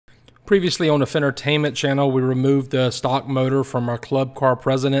Previously on the Fintertainment channel, we removed the stock motor from our club car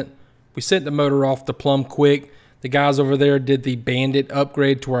Precedent. We sent the motor off to Plum Quick. The guys over there did the Bandit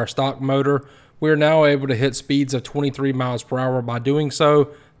upgrade to our stock motor. We are now able to hit speeds of 23 miles per hour by doing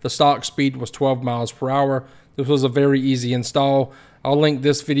so. The stock speed was 12 miles per hour. This was a very easy install. I'll link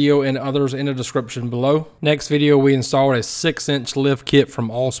this video and others in the description below. Next video, we installed a 6-inch lift kit from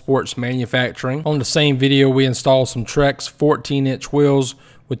All Sports Manufacturing. On the same video, we installed some Trek's 14-inch wheels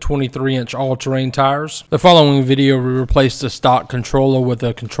with 23-inch all-terrain tires. The following video, we replaced the stock controller with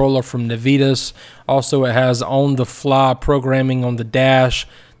a controller from Navitas. Also, it has on-the-fly programming on the dash.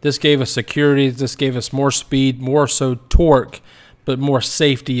 This gave us security, this gave us more speed, more so torque, but more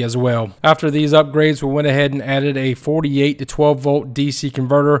safety as well. After these upgrades, we went ahead and added a 48 to 12 volt DC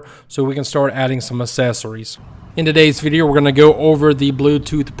converter so we can start adding some accessories. In today's video, we're gonna go over the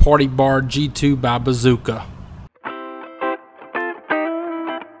Bluetooth Party Bar G2 by Bazooka.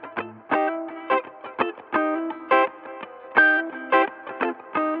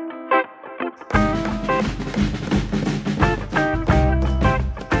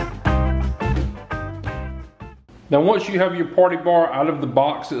 Now once you have your party bar out of the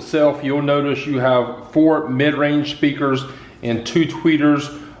box itself, you'll notice you have 4 mid-range speakers and 2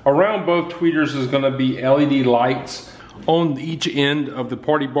 tweeters. Around both tweeters is going to be LED lights. On each end of the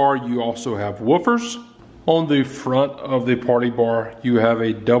party bar you also have woofers. On the front of the party bar you have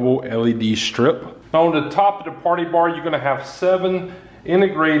a double LED strip. Now on the top of the party bar you're going to have 7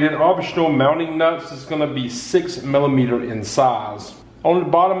 integrated optional mounting nuts. It's going to be 6mm in size. On the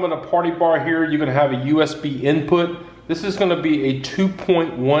bottom of the party bar here, you're going to have a USB input. This is going to be a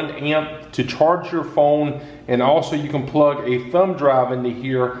 2.1 amp to charge your phone, and also you can plug a thumb drive into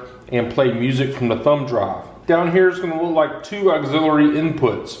here and play music from the thumb drive. Down here is going to look like 2 auxiliary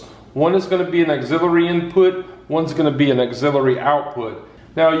inputs. One is going to be an auxiliary input, one's going to be an auxiliary output.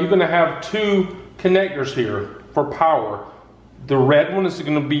 Now you're going to have 2 connectors here for power. The red one is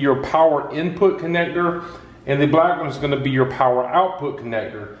going to be your power input connector, and the black one is going to be your power output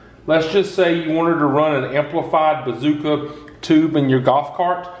connector. Let's just say you wanted to run an amplified Bazooka tube in your golf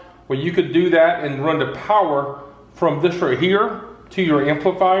cart. Well, you could do that and run the power from this right here to your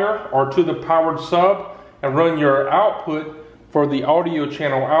amplifier or to the powered sub, and run your output for the audio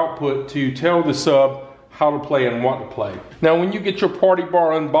channel output to tell the sub how to play and what to play. Now when you get your party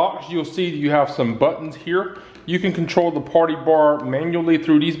bar unboxed, you'll see that you have some buttons here. You can control the party bar manually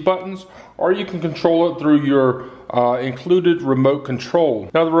through these buttons, or you can control it through your included remote control.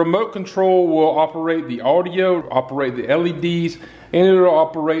 Now the remote control will operate the audio, operate the LEDs, and it will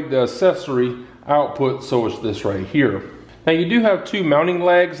operate the accessory output, so it's this right here. Now you do have 2 mounting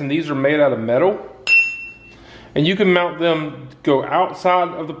legs, and these are made out of metal. And you can mount them, go outside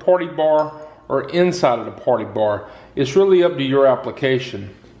of the party bar or inside of the party bar. It's really up to your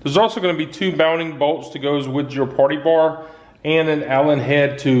application. There's also going to be 2 mounting bolts to go with your party bar and an Allen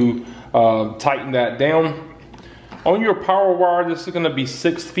head to tighten that down. On your power wire, this is going to be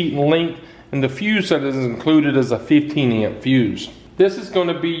 6 feet in length, and the fuse that is included is a 15 amp fuse. This is going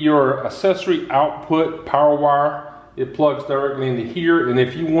to be your accessory output power wire. It plugs directly into here, and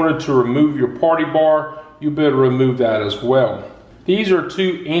if you wanted to remove your party bar, you better remove that as well. These are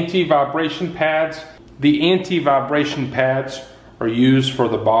 2 anti-vibration pads. The anti-vibration pads are used for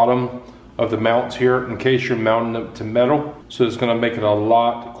the bottom of the mounts here in case you're mounting them to metal, so it's going to make it a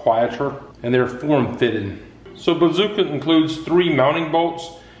lot quieter, and they're form fitted. So Bazooka includes 3 mounting bolts.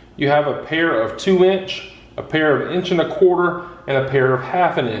 You have a pair of 2-inch, a pair of 1.25 inch, and a pair of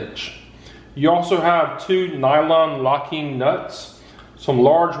 1/2 inch. You also have 2 nylon locking nuts, some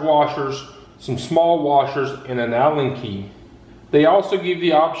large washers, some small washers, and an Allen key. They also give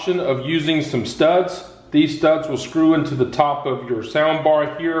the option of using some studs. These studs will screw into the top of your sound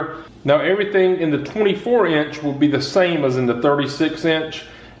bar here. Now everything in the 24-inch will be the same as in the 36-inch.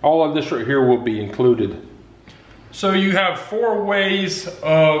 All of this right here will be included. So you have 4 ways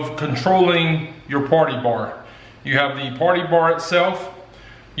of controlling your party bar. You have the party bar itself.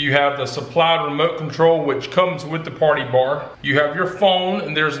 You have the supplied remote control, which comes with the party bar. You have your phone,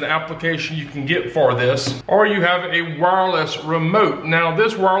 and there's an application you can get for this. Or you have a wireless remote. Now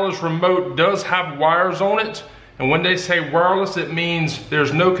this wireless remote does have wires on it. And when they say wireless, it means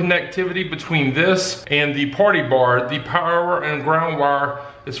there's no connectivity between this and the party bar. The power and ground wire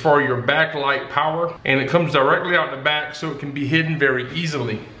is for your backlight power, and it comes directly out the back, so it can be hidden very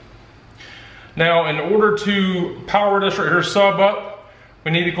easily. Now in order to power this right here sub up,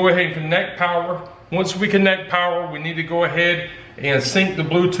 we need to go ahead and connect power. Once we connect power, we need to go ahead and sync the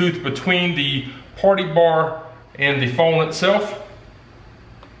Bluetooth between the party bar and the phone itself.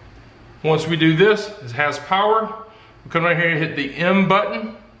 Once we do this, it has power. We come right here and hit the M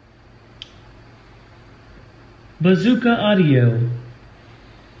button. Bazooka audio.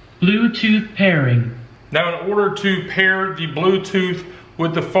 Bluetooth pairing. Now in order to pair the Bluetooth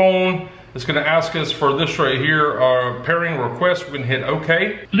with the phone, it's going to ask us for this right here, pairing request. We're going to hit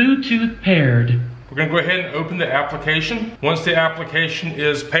OK. Bluetooth paired. We're going to go ahead and open the application. Once the application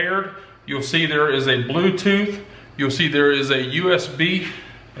is paired, you'll see there is a Bluetooth. You'll see there is a USB,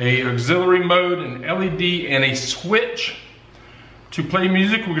 a auxiliary mode, an LED, and a switch. To play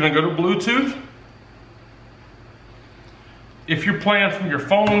music, we're going to go to Bluetooth. If you're playing from your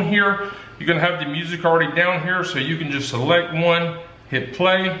phone here, you're going to have the music already down here, so you can just select one, hit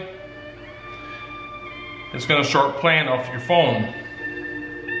play. It's going to start playing off your phone.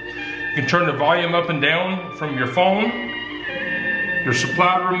 You can turn the volume up and down from your phone, your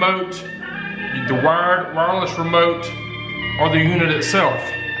supplied remote, the wireless remote, or the unit itself.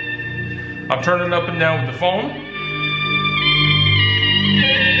 I'm turning up and down with the phone.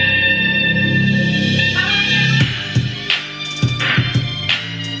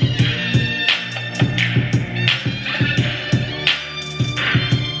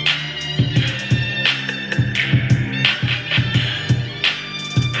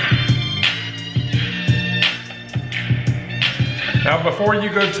 Now before you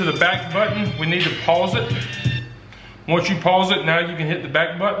go to the back button, we need to pause it. Once you pause it, now you can hit the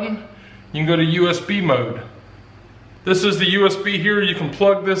back button. You can go to USB mode. This is the USB here. You can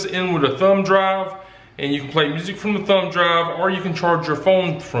plug this in with a thumb drive and you can play music from the thumb drive, or you can charge your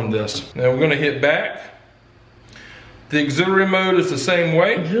phone from this. Now we're going to hit back. The auxiliary mode is the same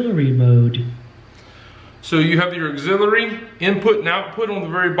way. Auxiliary mode. So you have your auxiliary input and output on the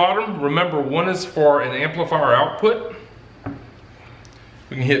very bottom. Remember, one is for an amplifier output.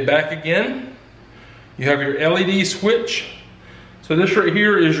 We can hit back again. You have your LED switch. So this right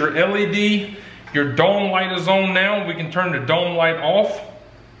here is your LED. Your dome light is on now. We can turn the dome light off.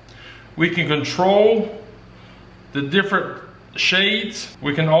 We can control the different shades.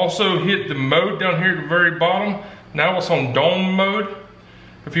 We can also hit the mode down here at the very bottom. Now it's on dome mode.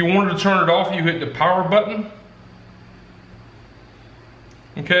 If you wanted to turn it off, you hit the power button.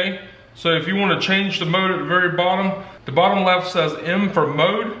 Okay, so if you want to change the mode at the very bottom, the bottom left says M for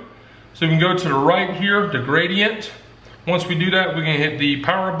mode. So we can go to the right here, the gradient. Once we do that, we can hit the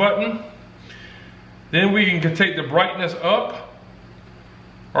power button. Then we can take the brightness up,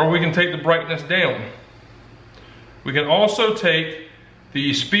 or we can take the brightness down. We can also take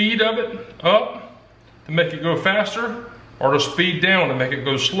the speed of it up to make it go faster, or the speed down to make it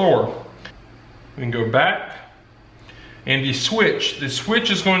go slower. We can go back. And the switch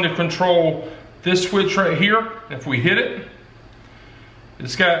is going to control this switch right here. If we hit it,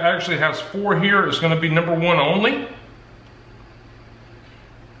 this guy actually has 4 here. It's going to be number 1 only.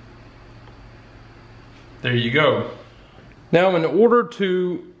 There you go. Now in order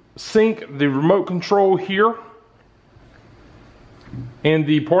to sync the remote control here and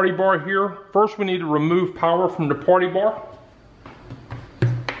the party bar here, first we need to remove power from the party bar.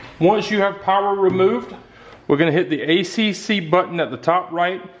 Once you have power removed, we're going to hit the ACC button at the top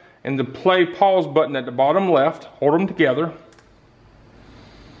right and the play pause button at the bottom left. Hold them together.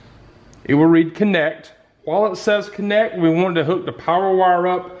 It will read connect. While it says connect, we want to hook the power wire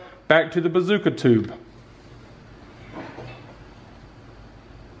up back to the Bazooka tube.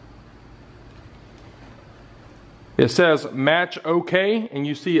 It says match OK, and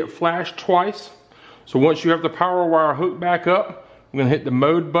you see it flash twice. So once you have the power wire hooked back up, we're going to hit the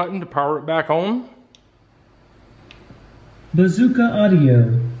mode button to power it back on. Bazooka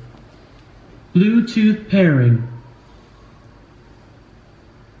audio. Bluetooth pairing.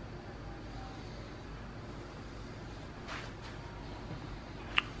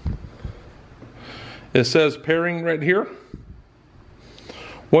 It says pairing right here.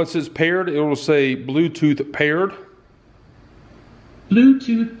 Once it's paired, it will say Bluetooth paired.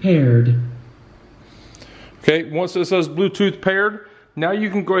 Bluetooth paired. Okay, once it says Bluetooth paired, now you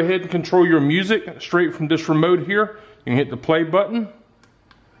can go ahead and control your music straight from this remote here. You can hit the play button.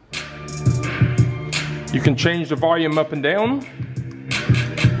 You can change the volume up and down.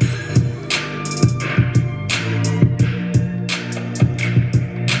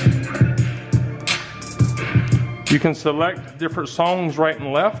 You can select different songs right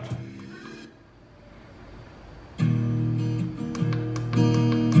and left.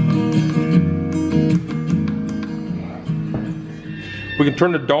 We can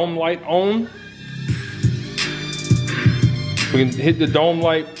turn the dome light on. We can hit the dome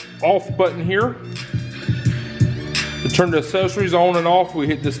light off button here. To turn the accessories on and off, we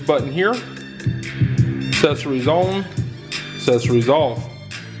hit this button here. Accessories on, accessories off.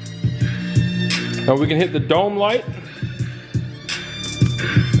 Now we can hit the dome light.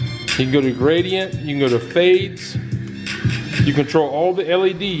 You can go to gradient, you can go to fades. You control all the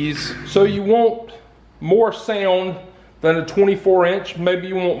LEDs. So you want more sound than a 24-inch. Maybe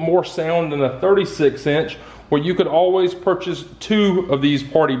you want more sound than a 36-inch. Well, you could always purchase 2 of these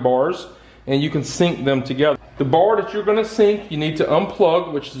party bars and you can sync them together. The bar that you're gonna sync, you need to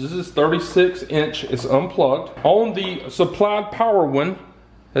unplug, which this is 36-inch, it's unplugged. On the supplied power one,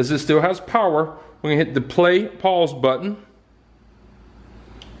 as it still has power, we're gonna hit the play pause button.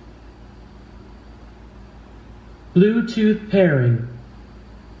 Bluetooth pairing.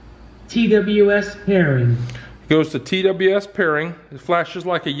 TWS pairing. It goes to TWS pairing. It flashes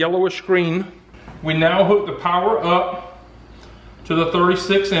like a yellowish screen. We now hook the power up to the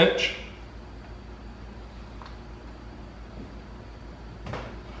 36-inch.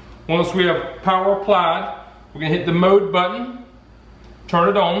 Once we have power applied, we're gonna hit the mode button, turn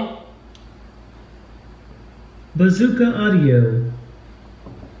it on. Bazooka audio.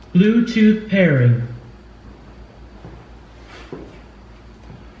 Bluetooth pairing.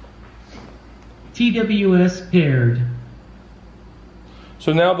 TWS paired.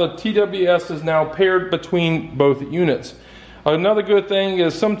 So now the TWS is now paired between both units. Another good thing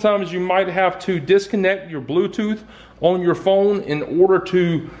is sometimes you might have to disconnect your Bluetooth on your phone in order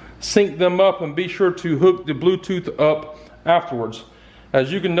to sync them up, and be sure to hook the Bluetooth up afterwards.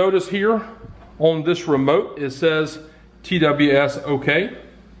 As you can notice here on this remote, it says TWS OK.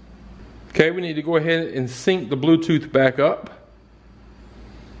 Okay, we need to go ahead and sync the Bluetooth back up.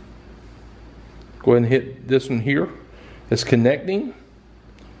 Go ahead and hit this one here. It's connecting.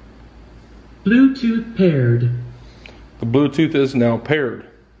 Bluetooth paired. The Bluetooth is now paired.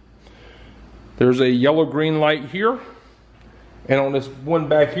 There's a yellow-green light here. And on this one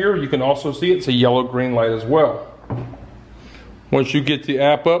back here, you can also see it's a yellow-green light as well. Once you get the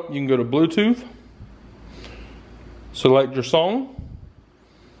app up, you can go to Bluetooth. Select your song.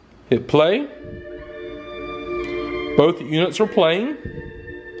 Hit play. Both units are playing.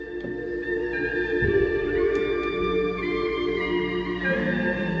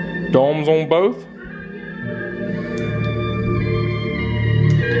 DOMs on both.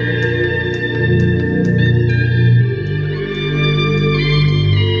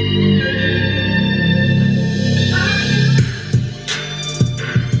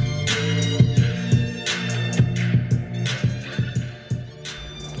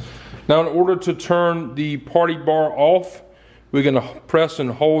 Now, in order to turn the party bar off, we're going to press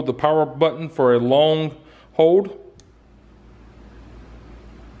and hold the power button for a long hold.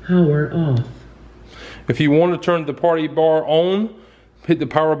 Power off. If you want to turn the party bar on, hit the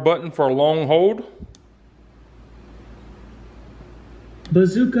power button for a long hold.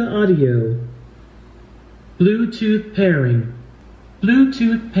 Bazooka audio. Bluetooth pairing.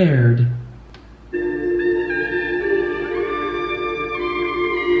 Bluetooth paired.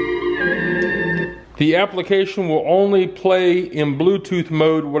 The application will only play in Bluetooth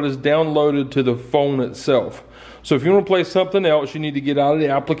mode what is downloaded to the phone itself. So if you want to play something else, you need to get out of the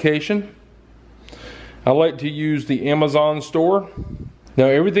application. I like to use the Amazon store. Now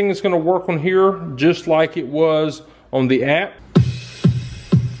everything is going to work on here just like it was on the app.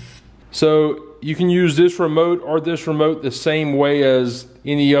 So you can use this remote or this remote the same way as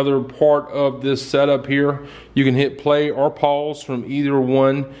any other part of this setup here. You can hit play or pause from either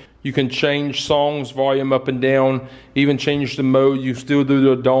one. You can change songs volume up and down, even change the mode. You still do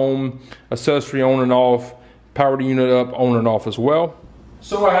the dome, accessory on and off, power unit up, on and off as well.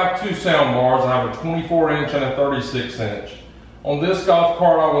 So I have 2 sound bars. I have a 24-inch and a 36-inch. On this golf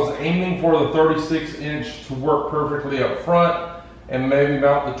cart, I was aiming for the 36-inch to work perfectly up front and maybe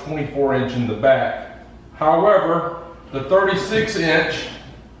about the 24-inch in the back. However, the 36-inch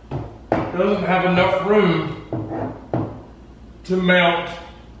doesn't have enough room to mount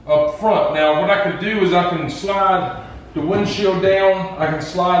up front. Now what I can do is I can slide the windshield down, I can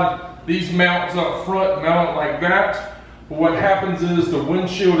slide these mounts up front, mount it like that. But what happens is the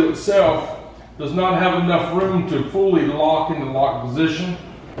windshield itself does not have enough room to fully lock in the lock position.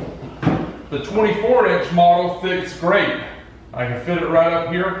 The 24-inch model fits great. I can fit it right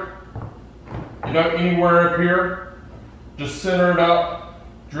up here, you know, anywhere up here. Just center it up,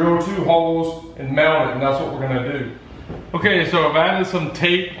 drill 2 holes and mount it, and that's what we're going to do. Okay, so I've added some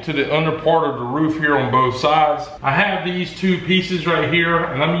tape to the under part of the roof here on both sides. I have these 2 pieces right here,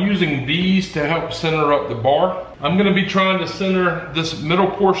 and I'm using these to help center up the bar. I'm going to be trying to center this middle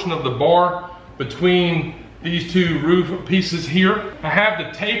portion of the bar between these 2 roof pieces here. I have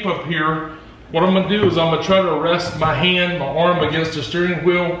the tape up here. What I'm going to do is I'm going to try to rest my hand, my arm against the steering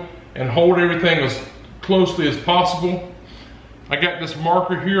wheel and hold everything as closely as possible. I got this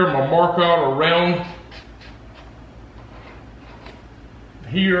marker here, I'm going to mark out around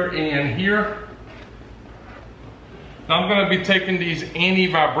here and here. Now I'm going to be taking these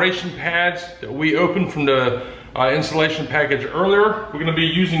anti-vibration pads that we opened from the installation package earlier. We're going to be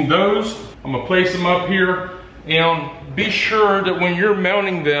using those. I'm going to place them up here, and be sure that when you're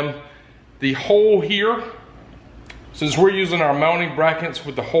mounting them, the hole here, since we're using our mounting brackets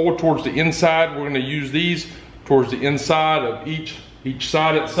with the hole towards the inside, we're going to use these towards the inside of each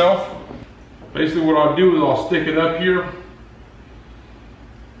side itself. Basically what I'll do is I'll stick it up here,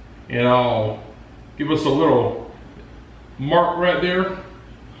 and I'll give us a little mark right there.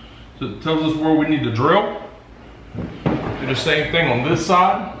 So it tells us where we need to drill. Do the same thing on this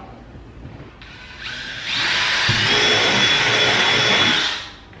side.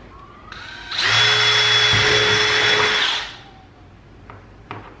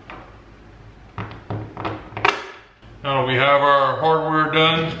 Now we have our hardware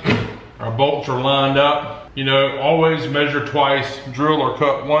done, our bolts are lined up. You know, always measure twice, drill or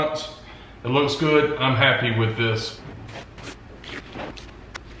cut once. It looks good, I'm happy with this.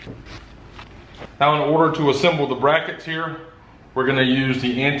 Now in order to assemble the brackets here, we're going to use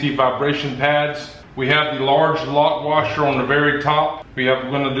the anti-vibration pads. We have the large lock washer on the very top. We're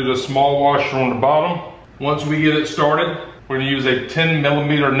going to do the small washer on the bottom. Once we get it started, we're going to use a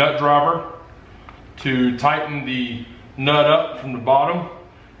 10mm nut driver to tighten the nut up from the bottom,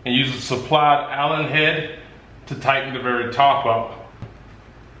 and use a supplied Allen head to tighten the very top up.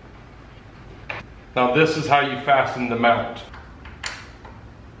 Now this is how you fasten the mount.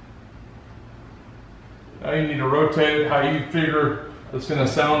 Now you need to rotate it how you figure it's going to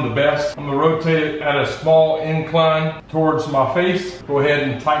sound the best. I'm going to rotate it at a small incline towards my face. Go ahead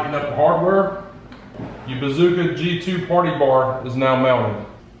and tighten up the hardware. Your Bazooka G2 party bar is now mounted.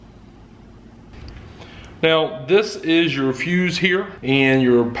 Now this is your fuse here and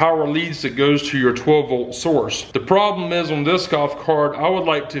your power leads that goes to your 12-volt source. The problem is on this golf cart, I would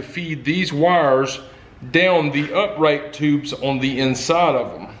like to feed these wires down the upright tubes on the inside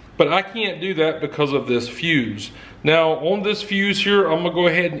of them. But I can't do that because of this fuse. Now on this fuse here, I'm gonna go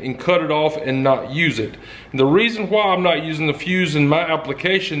ahead and cut it off and not use it. And the reason why I'm not using the fuse in my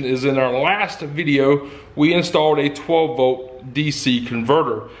application is in our last video, we installed a 12-volt DC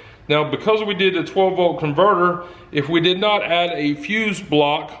converter. Now because we did a 12-volt converter, if we did not add a fuse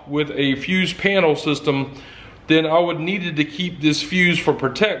block with a fuse panel system, then I would needed to keep this fuse for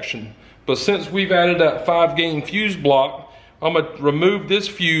protection. But since we've added that 5-gain fuse block, I'm going to remove this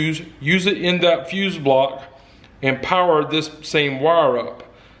fuse, use it in that fuse block, and power this same wire up.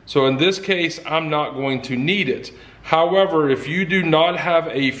 So in this case, I'm not going to need it. However, if you do not have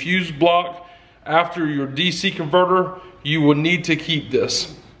a fuse block after your DC converter, you will need to keep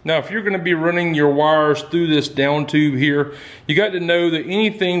this. Now, if you're going to be running your wires through this down tube here, you got to know that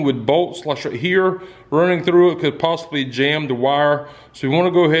anything with bolts like right here running through it could possibly jam the wire. So we want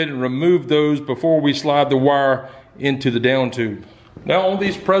to go ahead and remove those before we slide the wire into the down tube. Now on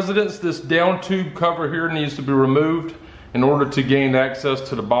these Precedents, this down tube cover here needs to be removed in order to gain access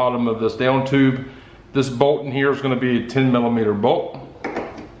to the bottom of this down tube. This bolt in here is going to be a 10mm bolt.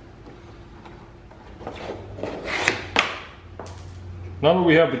 Now that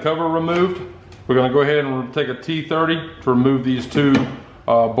we have the cover removed, we're going to go ahead and take a T30 to remove these two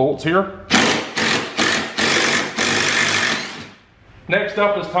bolts here. Next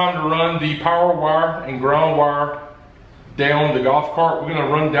up, it's time to run the power wire and ground wire down the golf cart. We're going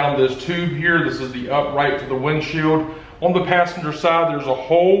to run down this tube here. This is the upright for the windshield. On the passenger side, there's a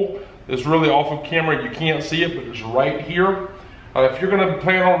hole that's really off of camera. You can't see it, but it's right here. If you're going to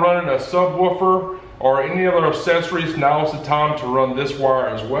plan on running a subwoofer or any other accessories, now is the time to run this wire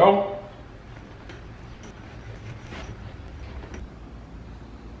as well.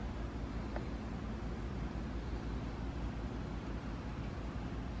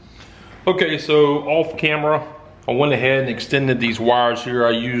 Okay, so off camera, I went ahead and extended these wires here. I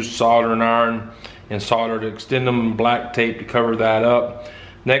used soldering iron and solder to extend them, and black tape to cover that up.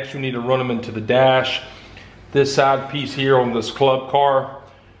 Next, we need to run them into the dash. This side piece here on this club car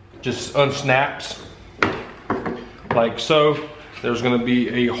just unsnaps like so. There's going to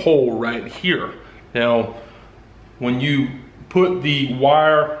be a hole right here. Now, when you put the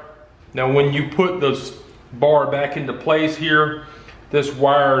wire, when you put this bar back into place here, this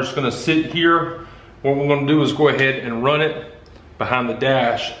wire is going to sit here. What we're going to do is go ahead and run it behind the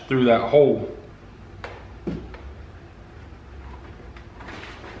dash through that hole.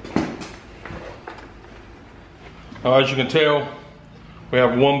 Now, as you can tell, we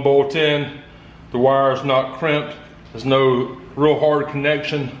have one bolt in. The wire is not crimped. There's no real hard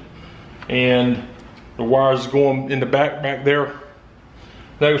connection, and the wire is going in the back there.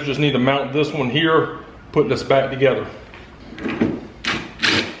 Next, we just need to mount this one here, putting this back together.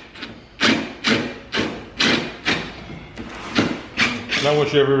 Now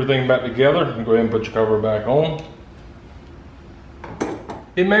once you have everything back together, you can go ahead and put your cover back on.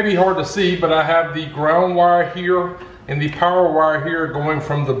 It may be hard to see, but I have the ground wire here and the power wire here going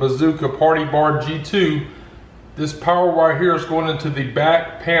from the Bazooka Party Bar G2. This power wire here is going into the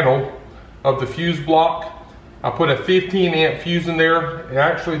back panel of the fuse block. I put a 15 amp fuse in there, and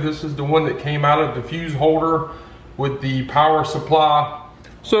actually this is the one that came out of the fuse holder with the power supply.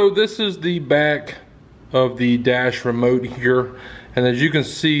 So this is the back of the dash remote here, and as you can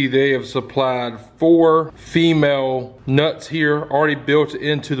see, they have supplied 4 female nuts here already built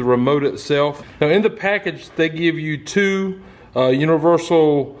into the remote itself. Now in the package they give you 2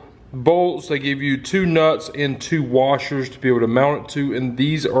 universal bolts, they give you 2 nuts and 2 washers to be able to mount it to, and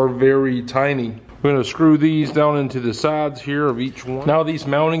these are very tiny. We're going to screw these down into the sides here of each one. Now these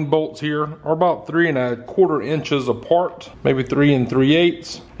mounting bolts here are about 3 1/4 inches apart, maybe 3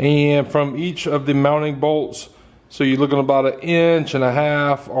 3/8, and from each of the mounting bolts, so you're looking about 1.5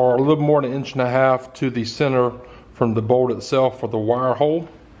 inches or a little more than 1.5 inches to the center from the bolt itself for the wire hole.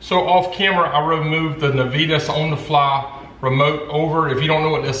 So off camera, I removed the Navitas on the fly remote over. If you don't know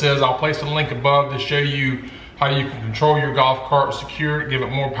what this is, I'll place a link above to show you how you can control your golf cart, secure it, give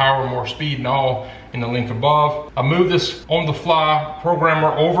it more power, more speed, and all in the link above. I moved this on the fly programmer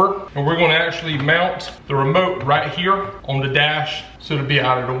over, and we're going to actually mount the remote right here on the dash so it'll be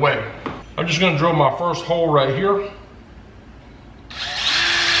out of the way. I'm just going to drill my first hole right here.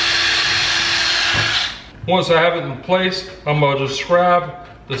 Once I have it in place, I'm going to just grab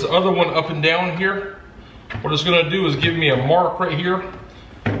this other one up and down here. What it's going to do is give me a mark right here,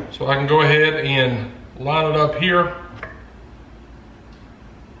 so I can go ahead and line it up here.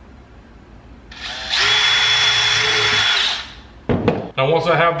 Now once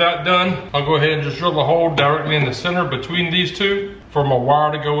I have that done, I'll go ahead and just drill the hole directly in the center between these two for my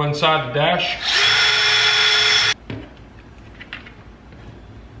wire to go inside the dash.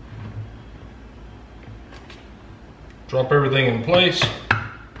 Drop everything in place.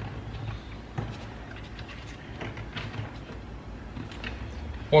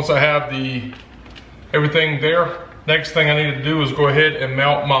 Once I have everything there, next thing I need to do is go ahead and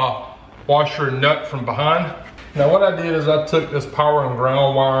mount my washer and nut from behind. Now what I did is I took this power and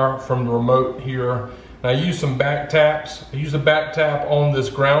ground wire from the remote here, and I used some back taps. I used a back tap on this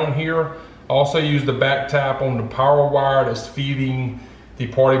ground here. I also used the back tap on the power wire that's feeding the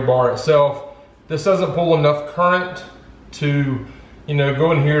party bar itself. This doesn't pull enough current to,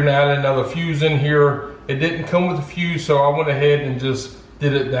 go in here and add another fuse in here. It didn't come with a fuse, so I went ahead and just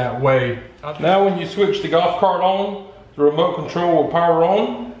did it that way. Now when you switch the golf cart on, the remote control will power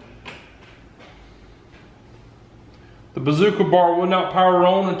on. The Bazooka bar will not power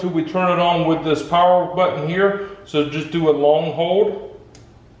on until we turn it on with this power button here, so just do a long hold.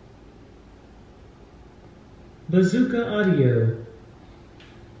 Bazooka audio.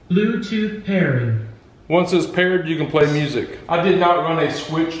 Bluetooth pairing. Once it's paired, you can play music. I did not run a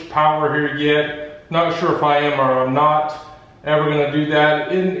switched power here yet. Not sure if I am or I'm not ever gonna do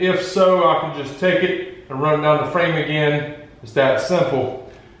that. And if so, I can just take it and run it down the frame again. It's that simple.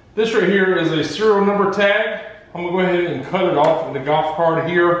 This right here is a serial number tag. I'm gonna go ahead and cut it off of the golf cart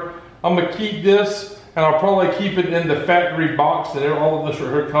here. I'm gonna keep this, and I'll probably keep it in the factory box that all of this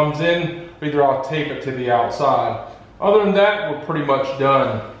right here comes in. Either I'll tape it to the outside. Other than that, we're pretty much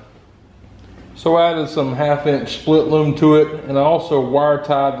done. So I added some 1/2 inch split loom to it, and I also wire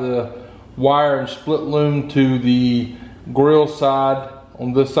tied the wire and split loom to the grill side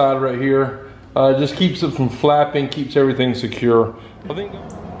on this side right here. Just keeps it from flapping, keeps everything secure.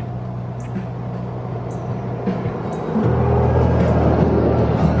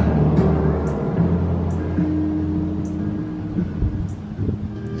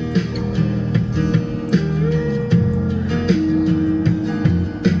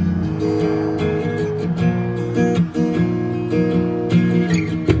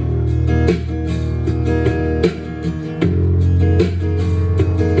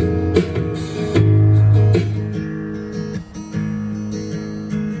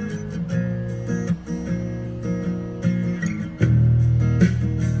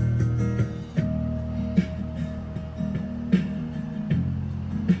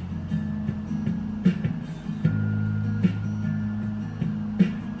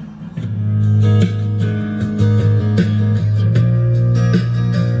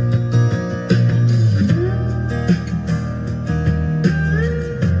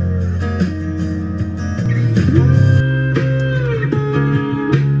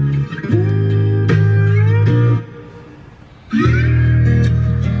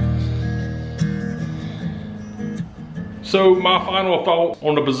 So my final thoughts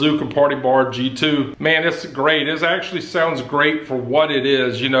on the Bazooka Party Bar G2. Man, it's great. It actually sounds great for what it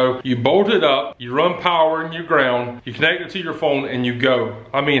is. You know, you bolt it up, you run power in your ground, you connect it to your phone, and you go.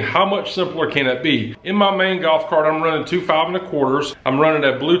 I mean, how much simpler can it be? In my main golf cart, I'm running two 5 1/4s. I'm running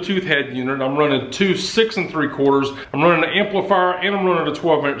a Bluetooth head unit. I'm running two 6 3/4s. I'm running an amplifier, and I'm running a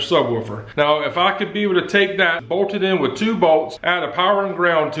 12-inch subwoofer. Now, if I could be able to take that, bolt it in with 2 bolts, add a power and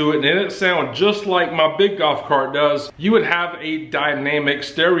ground to it, and then it sound just like my big golf cart does, you would have a dynamic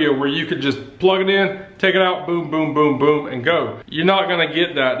stereo where you could just plug it in, take it out, boom, boom, boom, boom, and go. You're not gonna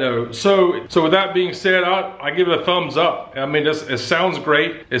get that though. So with that being said, I give it a thumbs up. I mean, it sounds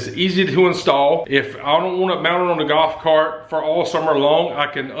great. It's easy to install. If I don't want it mounted on the golf cart for all summer long, I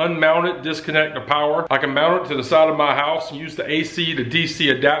can unmount it, disconnect the power. I can mount it to the side of my house and use the AC to DC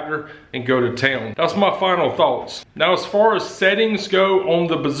adapter and go to town. That's my final thoughts. Now, as far as settings go on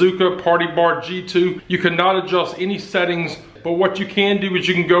the Bazooka Party Bar G2, you cannot adjust any settings, but what you can do is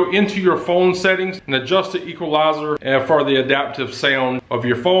you can go into your phone settings and adjust the equalizer for the adaptive sound of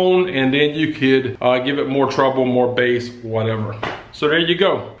your phone, and then you could give it more treble, more bass, whatever. So there you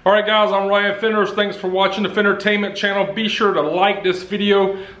go. All right, guys, I'm Ryan Fenders. Thanks for watching the Fentertainment channel. Be sure to like this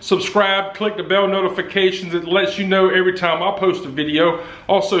video, subscribe, click the bell notifications. It lets you know every time I post a video.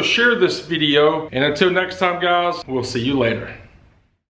 Also, share this video. And until next time, guys, we'll see you later.